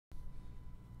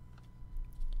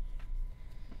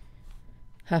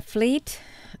A fleet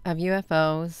of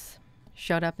UFOs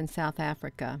showed up in South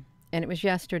Africa, and it was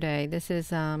yesterday. This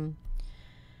is a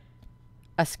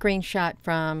screenshot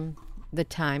from the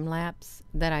time lapse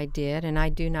that I did, and I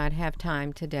do not have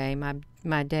time today.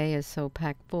 My day is so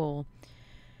packed full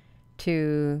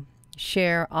to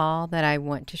share all that I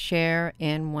want to share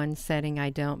in one setting. I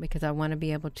don't, because I want to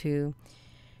be able to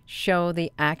show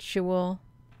the actual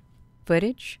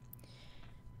footage.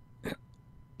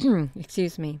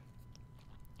 Excuse me.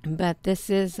 But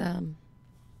this is,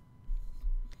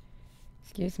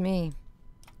 excuse me.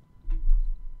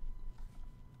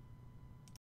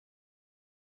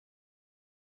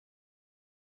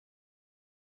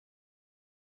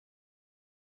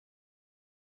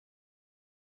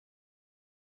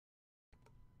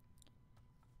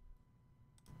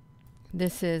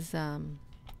 This is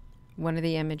one of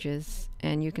the images,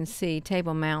 and you can see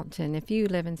Table Mountain. If you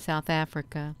live in South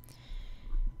Africa,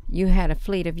 you had a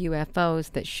fleet of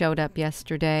UFOs that showed up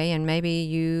yesterday, and maybe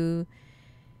you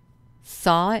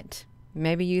saw it.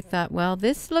 Maybe you thought, well,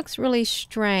 this looks really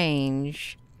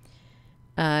strange.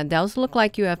 Those look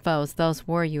like UFOs. Those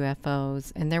were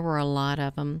UFOs, and there were a lot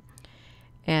of them.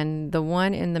 And the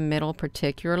one in the middle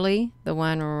particularly, the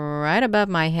one right above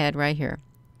my head right here,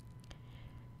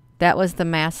 that was the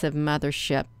massive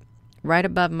mothership right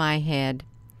above my head.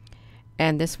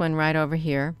 And this one right over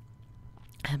here,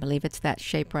 I believe it's that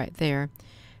shape right there.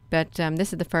 But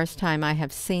this is the first time I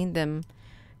have seen them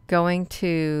going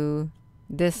to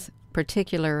this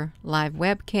particular live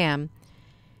webcam.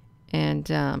 And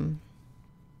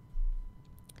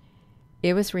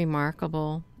it was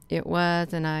remarkable. It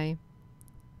was, and I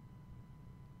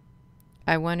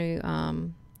want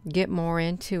to get more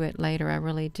into it later. I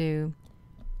really do.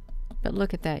 But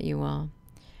look at that, you all.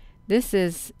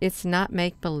 It's not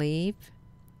make-believe.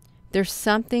 There's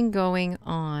something going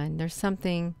on. There's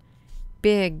something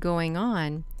big going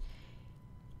on,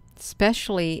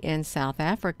 especially in South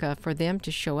Africa, for them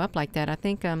to show up like that. I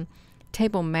think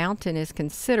Table Mountain is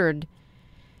considered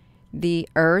the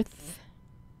earth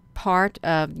part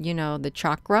of, you know, the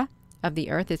chakra of the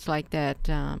earth. It's like that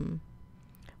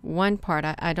one part.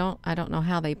 I don't know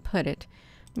how they put it.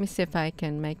 Let me see if I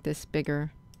can make this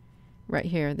bigger. Right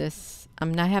here, this,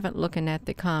 I haven't looking at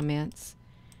the comments.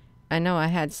 I know I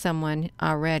had someone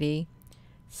already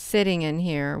sitting in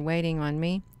here waiting on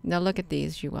me. Now look at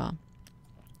these, you all.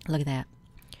 Look at that.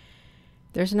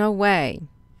 There's no way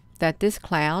that this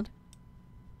cloud,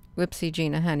 whoopsie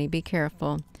Gina honey, be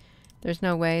careful. There's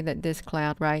no way that this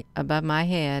cloud right above my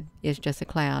head is just a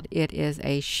cloud. It is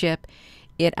a ship.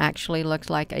 It actually looks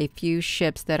like a few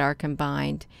ships that are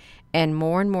combined, and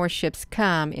more ships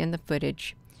come in the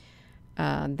footage.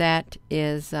 That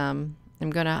is,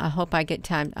 I hope I get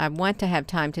time. I want to have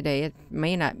time today. It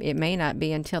may not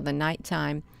be until the night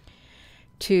time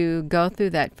to go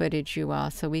through that footage, you all,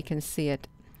 so we can see it.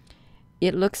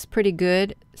 It looks pretty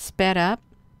good, sped up,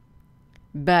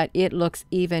 but it looks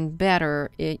even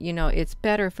better. It's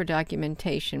better for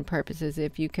documentation purposes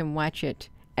if you can watch it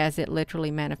as it literally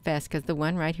manifests, because the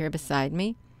one right here beside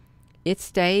me, it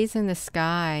stays in the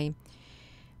sky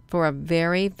for a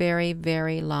very, very,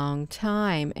 very long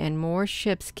time, and more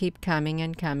ships keep coming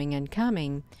and coming and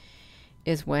coming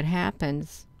is what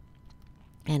happens.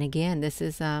 And again, this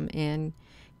is in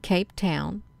Cape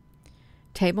Town,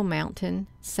 Table Mountain,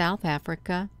 South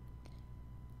Africa.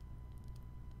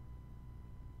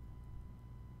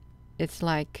 It's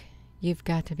like, you've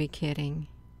got to be kidding.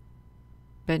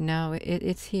 But no,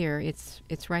 it's here. It's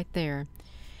right there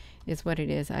is what it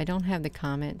is. I don't have the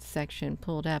comments section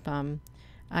pulled up.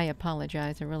 I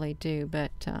apologize, I really do, but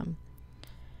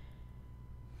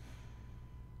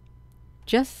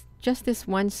just this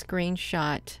one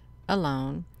screenshot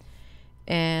alone,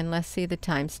 and let's see the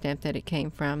timestamp that it came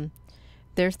from.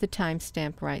 There's the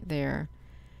timestamp right there,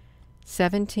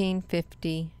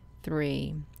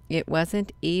 1753. It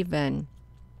wasn't even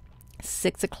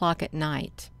 6 o'clock at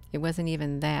night. It wasn't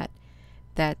even that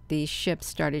these ships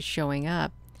started showing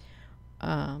up.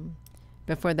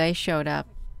 Before they showed up,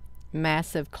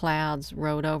 massive clouds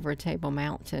rode over Table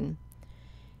Mountain,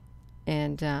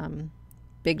 and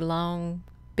big long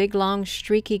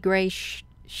streaky gray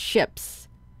ships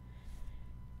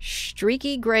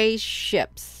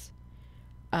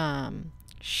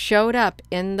showed up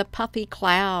in the puffy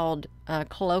cloud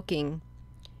cloaking,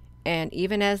 and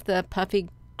even as the puffy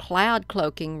cloud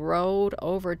cloaking rolled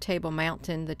over Table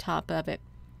Mountain, the top of it,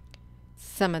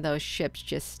 some of those ships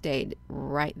just stayed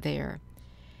right there.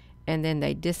 And then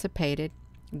they dissipated,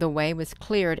 the way was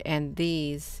cleared, and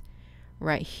these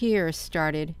right here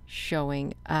started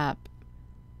showing up.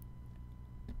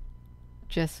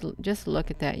 Just look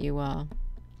at that, you all.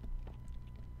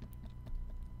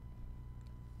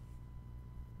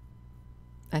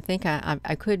 I think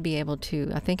I could be able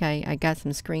to. I think I got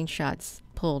some screenshots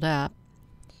pulled up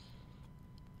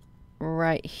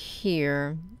right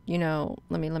here. You know,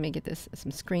 let me get this,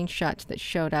 some screenshots that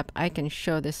showed up. I can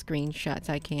show the screenshots.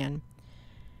 I can,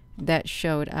 that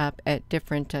showed up at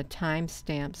different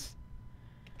timestamps.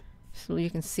 So you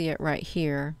can see it right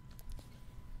here.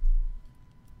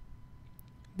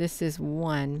 This is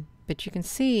one, but you can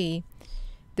see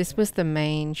this was the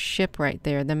main ship right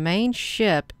there. The main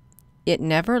ship, it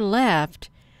never left,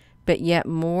 but yet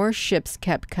more ships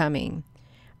kept coming.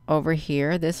 Over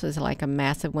here, this was like a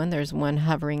massive one. There's one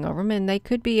hovering over them, and they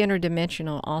could be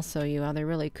interdimensional also, you all. They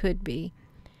really could be.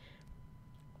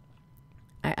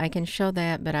 I can show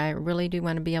that, but I really do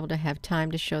want to be able to have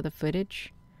time to show the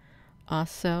footage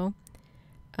also.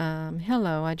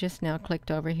 Hello, I just now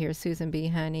clicked over here. Susan B.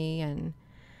 Honey and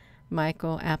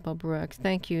Michael Applebrooks.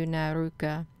 Thank you,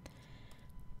 Naruka.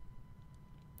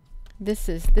 This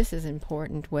is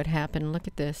important what happened. Look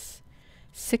at this.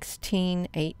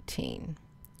 1618.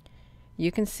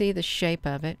 You can see the shape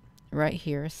of it right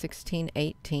here,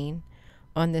 1618,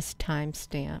 on this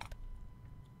timestamp.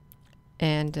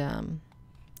 And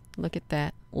look at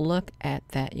that. Look at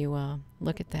that, you all.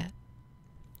 Look at that.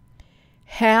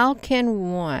 How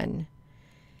can one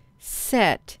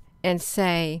sit and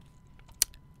say,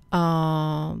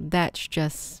 oh, that's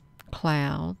just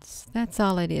clouds? That's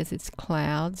all it is. It's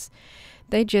clouds.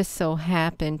 They just so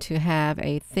happen to have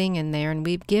a thing in there, and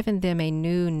we've given them a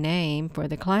new name for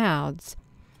the clouds.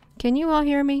 Can you all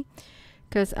hear me?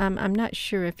 Because I'm not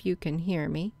sure if you can hear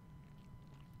me.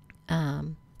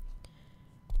 Look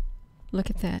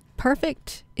at that.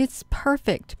 Perfect. It's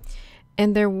perfect.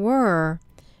 And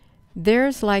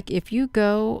there's like, if you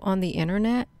go on the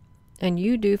internet and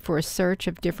you do for a search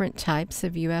of different types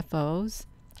of UFOs,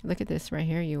 look at this right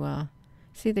here, you all.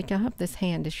 See, I hope this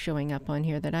hand is showing up on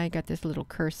here, that I got this little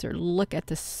cursor. Look at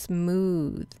the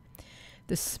smooth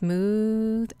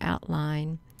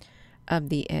outline of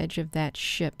the edge of that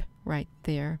ship right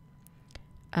there.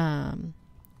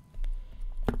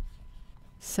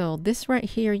 So this right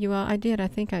here, you all, I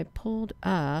think I pulled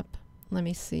up, let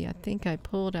me see, I think I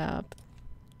pulled up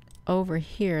over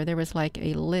here. There was like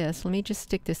a list. Let me just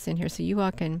stick this in here so you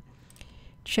all can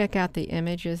check out the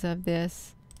images of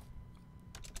this.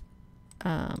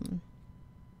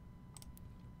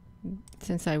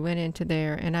 Since I went into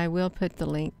there, and I will put the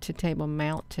link to Table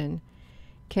Mountain,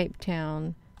 Cape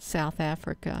Town, South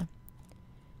Africa.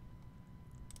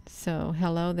 So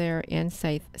hello there in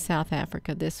South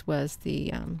Africa. This was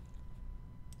the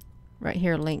right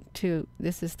here, link to,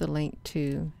 this is the link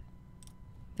to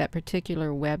that particular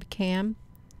webcam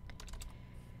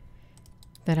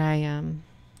that I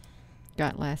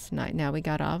got last night. Now we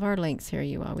got all of our links here,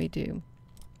 you all, we do.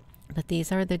 But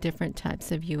these are the different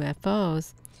types of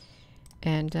UFOs.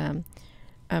 And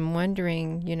I'm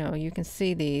wondering, you know, you can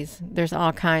see these. There's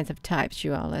all kinds of types,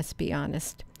 you all, let's be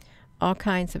honest. All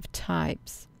kinds of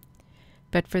types.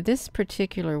 But for this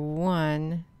particular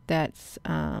one, that's,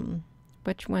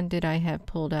 which one did I have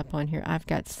pulled up on here? I've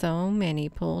got so many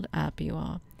pulled up, you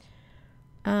all.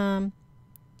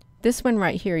 This one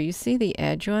right here, you see the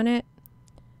edge on it?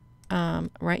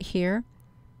 Right here?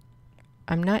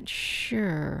 I'm not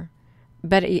sure.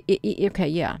 But, okay,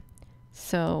 yeah.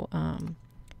 So,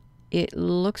 it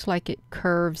looks like it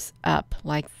curves up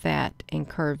like that and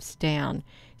curves down.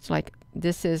 It's like,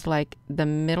 this is like the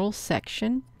middle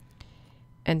section.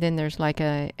 And then there's like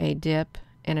a dip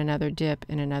and another dip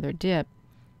and another dip.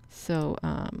 So,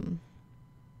 I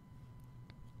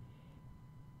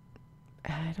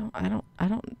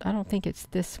don't think it's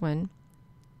this one.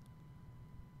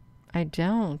 I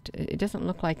don't. It doesn't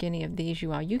look like any of these,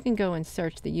 you all. You can go and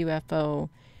search the UFO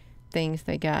things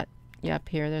they got up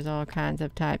here. There's all kinds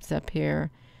of types up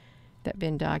here that have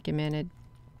been documented.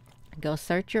 Go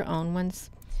search your own ones,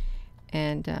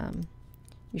 and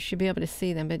you should be able to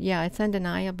see them. But yeah, it's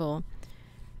undeniable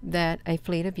that a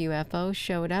fleet of UFOs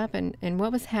showed up, and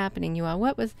what was happening, you all?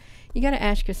 You got to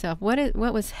ask yourself, what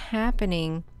was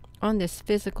happening on this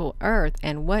physical earth,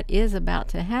 and what is about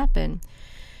to happen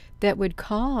that would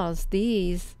cause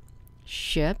these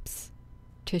ships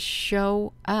to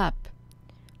show up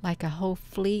like a whole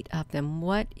fleet of them?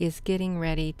 What is getting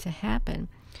ready to happen?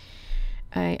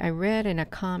 I read in a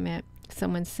comment,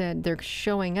 someone said they're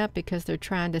showing up because they're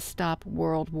trying to stop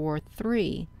World War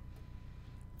III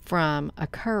from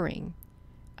occurring.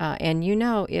 And you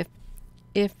know, if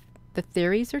the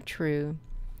theories are true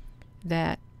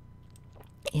that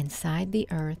inside the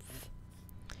earth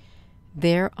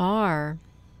there are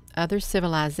other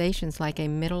civilizations like a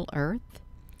Middle Earth,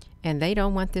 and they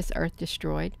don't want this earth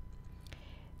destroyed,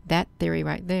 that theory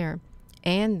right there,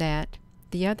 and that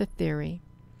the other theory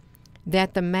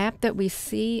that the map that we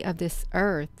see of this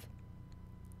earth,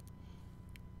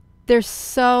 there's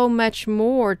so much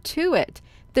more to it.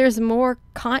 There's more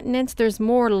continents, there's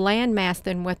more landmass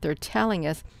than what they're telling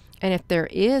us. And if there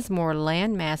is more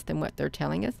landmass than what they're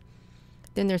telling us,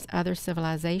 then there's other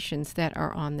civilizations that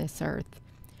are on this earth.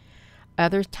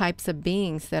 Other types of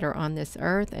beings that are on this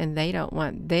earth, and they don't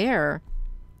want this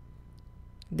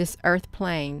earth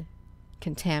plane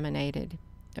contaminated.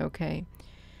 Okay?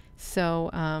 So,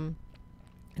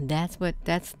 that's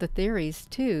the theories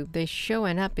too. They're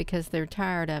showing up because they're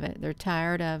tired of it. They're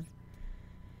tired of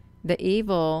the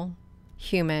evil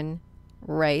human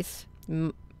race,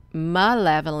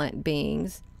 malevolent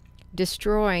beings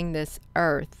destroying this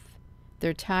earth.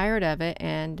 They're tired of it,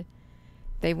 and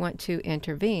they want to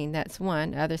intervene. That's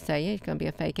one. Others say, yeah, it's going to be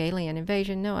a fake alien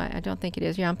invasion. No, I don't think it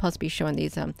is. Yeah, I'm supposed to be showing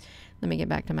these. Let me get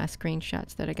back to my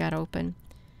screenshots that I got open.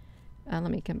 Let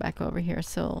me come back over here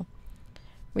so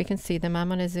we can see them. I'm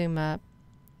going to zoom up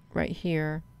right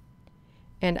here.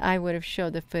 And I would have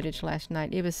showed the footage last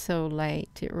night. It was so late.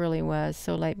 It really was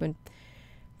so late. But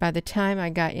by the time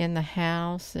I got in the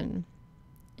house and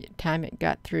the time it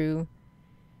got through,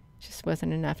 just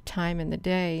wasn't enough time in the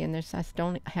day. And I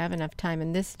don't have enough time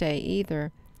in this day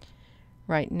either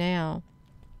right now.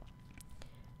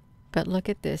 But look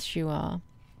at this, you all.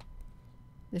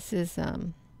 This is,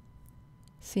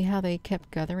 see how they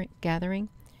kept gathering?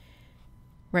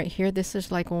 Right here, this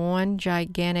is like one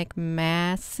gigantic,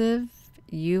 massive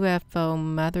UFO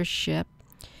mothership.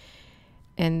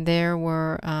 And there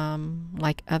were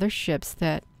like other ships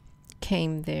that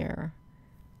came there.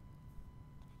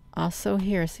 Also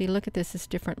here, see, look at this. It's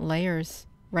different layers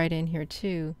right in here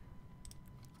too.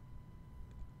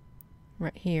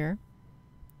 Right here.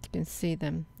 You can see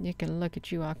them. You can look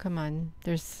at you all. Come on.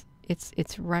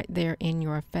 It's right there in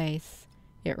your face.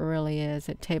 It really is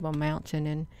at Table Mountain.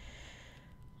 And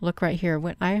look right here.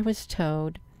 When I was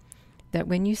told that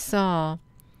when you saw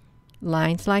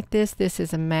lines like this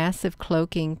is a massive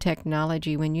cloaking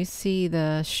technology. When you see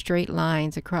the straight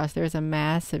lines across, there's a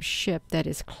massive ship that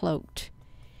is cloaked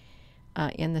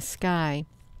in the sky.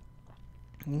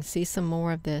 You can see some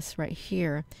more of this right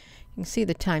here. You can see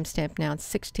the timestamp now.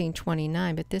 It's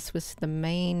 1629, but this was the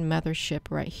main mothership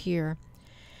right here.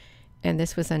 And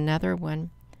this was another one.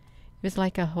 It was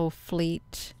like a whole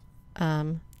fleet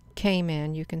came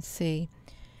in. You can see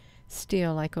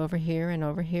still like over here and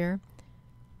over here.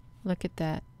 Look at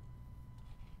that.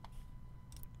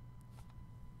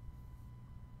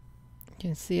 You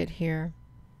can see it here.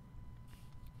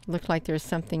 Look like there's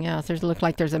something else. Look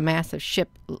like there's a massive ship,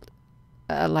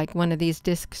 like one of these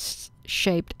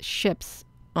disc-shaped ships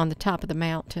on the top of the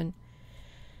mountain.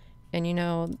 And you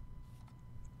know,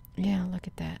 yeah, look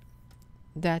at that.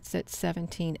 That's at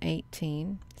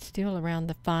 1718. Still around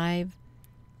the five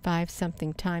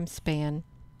something time span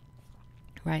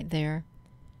right there.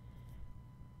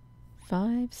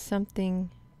 5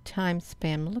 something time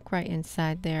span. Look right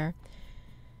inside there.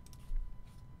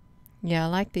 Yeah, I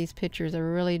like these pictures. I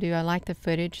really do. I like the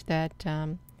footage that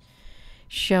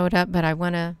showed up, but I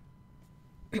want to,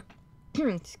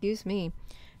 excuse me,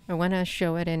 I want to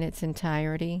show it in its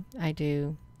entirety. I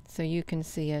do. So you can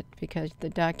see it, because the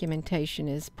documentation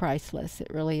is priceless. It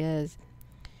really is.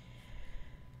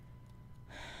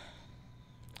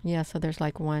 Yeah, so there's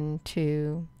like 1,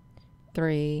 2,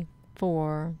 3,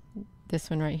 4, this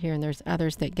one right here, and there's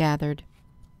others that gathered.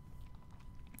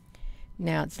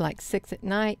 Now it's like 6 at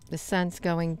night. The sun's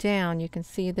going down. You can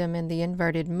see them in the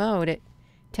inverted mode at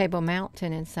Table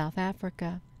Mountain in South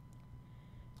Africa.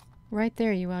 Right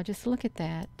there, you all. Just look at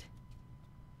that.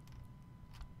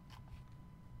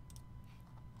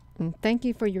 And thank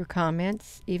you for your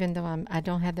comments, even though I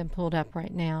don't have them pulled up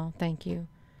right now. Thank you.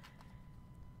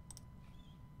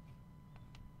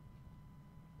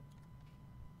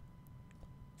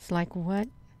 It's like what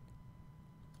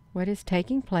is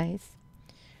taking place,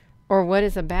 or what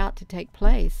is about to take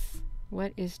place.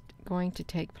 What is going to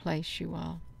take place, you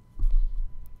all?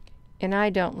 And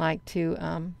I don't like to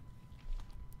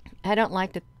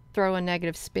throw a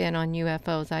negative spin on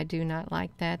UFOs. I do not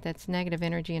like that. That's negative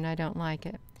energy, and I don't like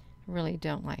it. I really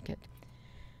don't like it.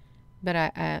 But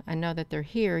I know that they're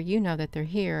here. You know that they're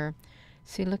here.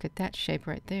 See, look at that shape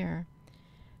right there.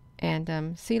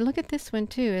 And see, look at this one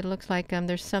too. It looks like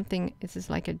there's something. This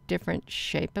is like a different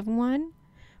shape of one,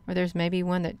 or there's maybe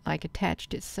one that like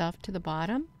attached itself to the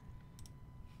bottom.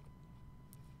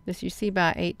 This, you see, by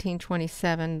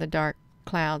 1827, the dark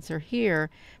clouds are here,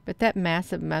 but that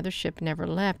massive mothership never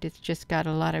left. It's just got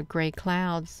a lot of gray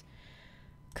clouds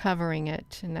covering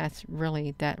it, and that's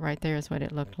really, that right there is what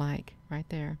it looked like. Right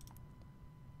there.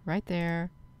 Right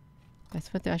there.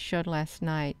 That's what I showed last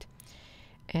night.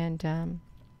 And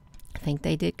I think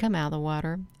they did come out of the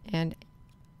water,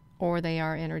 or they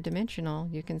are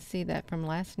interdimensional. You can see that from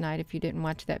last night if you didn't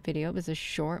watch that video. It was a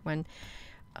short one.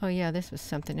 Oh yeah, this was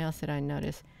something else that I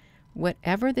noticed.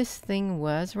 Whatever this thing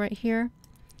was right here,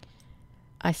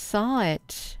 I saw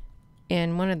it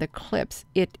in one of the clips.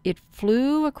 It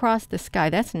flew across the sky.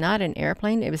 That's not an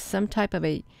airplane. It was some type of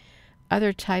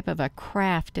other type of a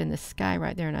craft in the sky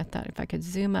right there. And I thought if I could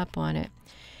zoom up on it.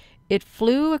 It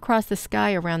flew across the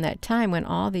sky around that time when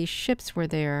all these ships were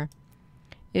there.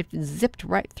 It zipped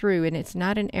right through, and it's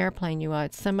not an airplane, you all.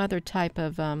 It's some other type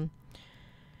of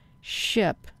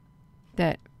ship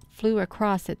that flew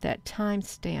across at that time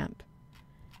stamp.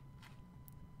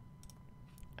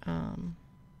 You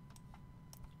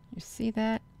see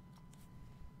that?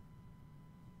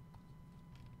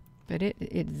 But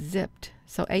it zipped.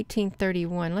 So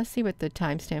 1831. Let's see what the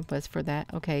timestamp was for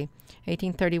that. Okay,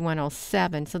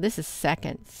 1831:07. So this is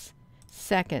seconds.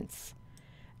 Seconds.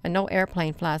 And no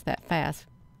airplane flies that fast.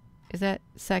 Is that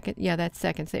second? Yeah, that's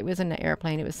seconds. It wasn't an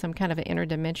airplane. It was some kind of an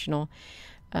interdimensional,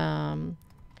 some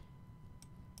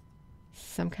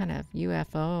kind of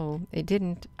UFO. It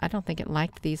didn't, I don't think it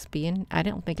liked these being, I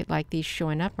don't think it liked these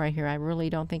showing up right here. I really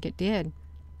don't think it did.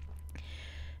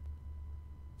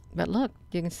 But look,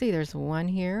 you can see there's one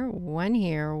here, one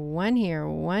here, one here,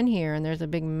 one here, and there's a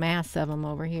big mass of them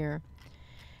over here.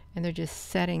 And they're just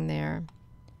sitting there.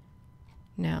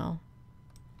 Now,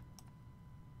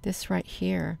 this right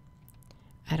here,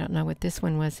 I don't know what this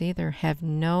one was either. Have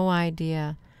no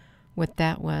idea what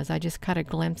that was. I just caught a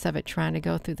glimpse of it trying to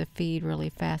go through the feed really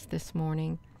fast this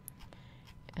morning.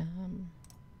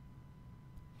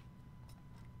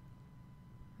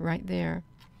 Right there.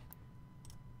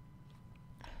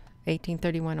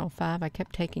 1831:05. I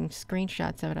kept taking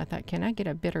screenshots of it. I thought, can I get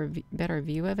a better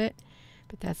view of it?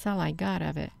 But that's all I got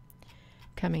of it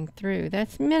coming through.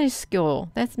 That's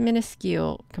minuscule. That's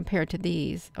minuscule compared to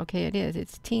these. Okay, it is.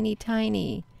 It's teeny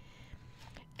tiny.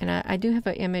 And I do have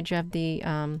an image of the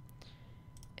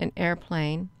an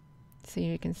airplane, so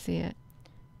you can see it.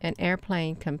 An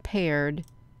airplane compared.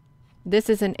 This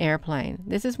is an airplane.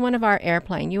 This is one of our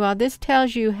airplanes. You all, this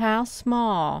tells you how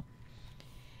small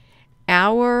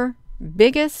our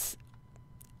biggest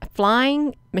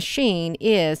flying machine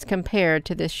is compared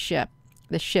to this ship,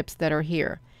 the ships that are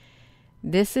here.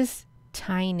 This is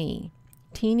tiny,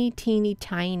 teeny, teeny,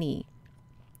 tiny.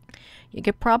 You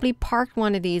could probably park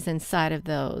one of these inside of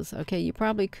those. Okay, you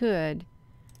probably could.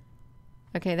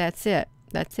 Okay, that's it.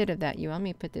 That's it of that. You let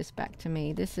me put this back to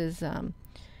me. This is,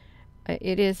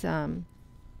 it's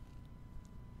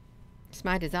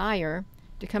my desire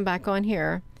to come back on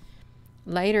here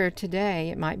later today.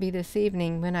 It might be this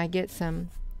evening when I get some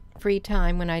free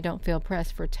time, when I don't feel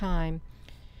pressed for time,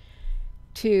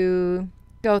 to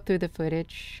go through the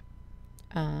footage.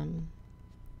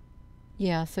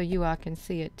 Yeah, so you all can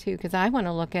see it too, because I want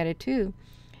to look at it too.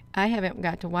 I haven't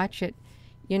got to watch it,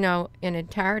 you know, in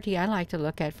entirety. I like to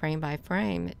look at frame by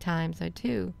frame at times. I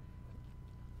do.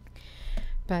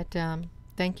 But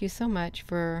thank you so much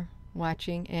for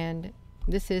watching, and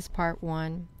this is part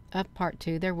 1 of part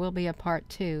 2. There will be a part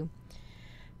 2,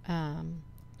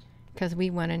 because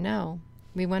we want to know.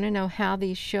 We want to know how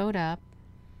these showed up,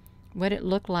 what it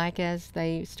looked like as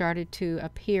they started to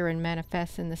appear and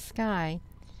manifest in the sky,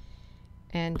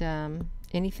 and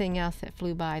anything else that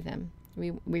flew by them.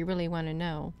 We really want to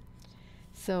know.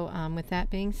 So with that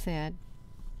being said,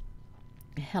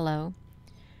 hello,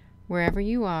 wherever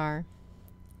you are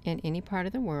in any part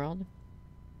of the world.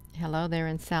 Hello there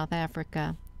in South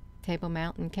Africa, Table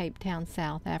Mountain, Cape Town,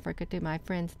 South Africa, to my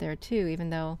friends there too, even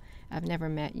though I've never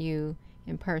met you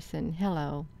in person.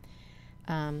 Hello.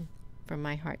 From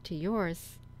my heart to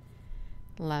yours,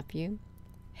 love you.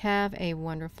 Have a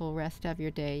wonderful rest of your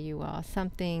day, you all.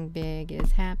 Something big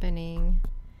is happening,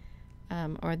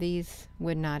 or these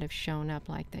would not have shown up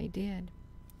like they did.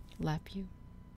 Love you.